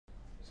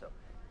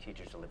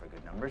teachers deliver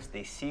good numbers.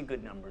 They see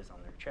good numbers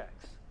on their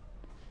checks.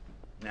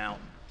 Now...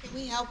 Can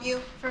we help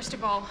you? First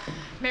of all,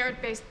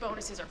 merit-based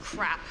bonuses are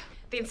crap.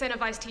 They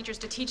incentivize teachers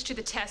to teach to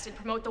the test and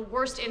promote the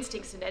worst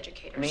instincts in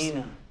educators.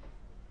 Lena,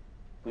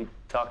 we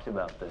talked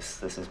about this.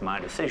 This is my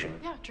decision.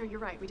 Yeah, Drew, you're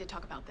right. We did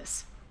talk about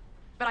this.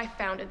 But I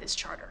founded this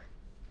charter.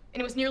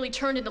 And it was nearly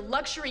turned into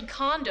luxury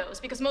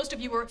condos because most of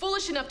you were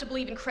foolish enough to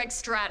believe in Craig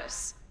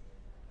Stratus.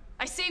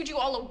 I saved you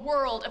all a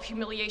world of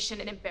humiliation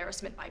and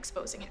embarrassment by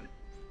exposing him.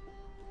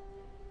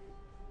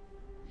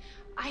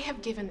 I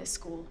have given this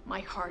school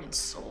my heart and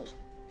soul.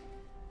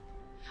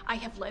 I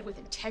have led with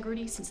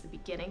integrity since the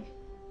beginning,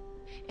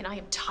 and I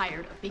am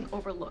tired of being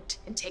overlooked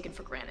and taken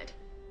for granted.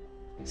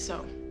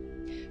 So,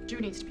 Drew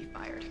needs to be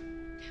fired.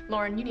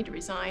 Lauren, you need to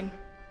resign.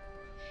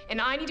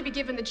 And I need to be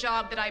given the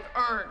job that I've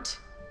earned,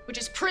 which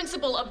is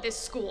principal of this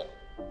school.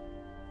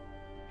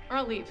 Or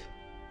I'll leave.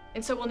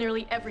 And so will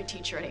nearly every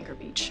teacher at Anchor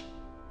Beach.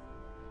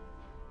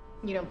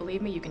 You don't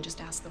believe me? You can just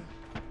ask them.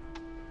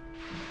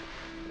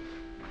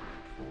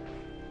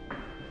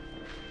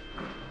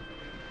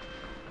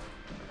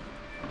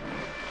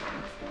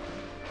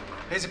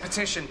 Here's a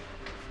petition,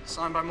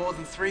 signed by more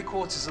than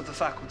 3/4 of the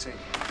faculty.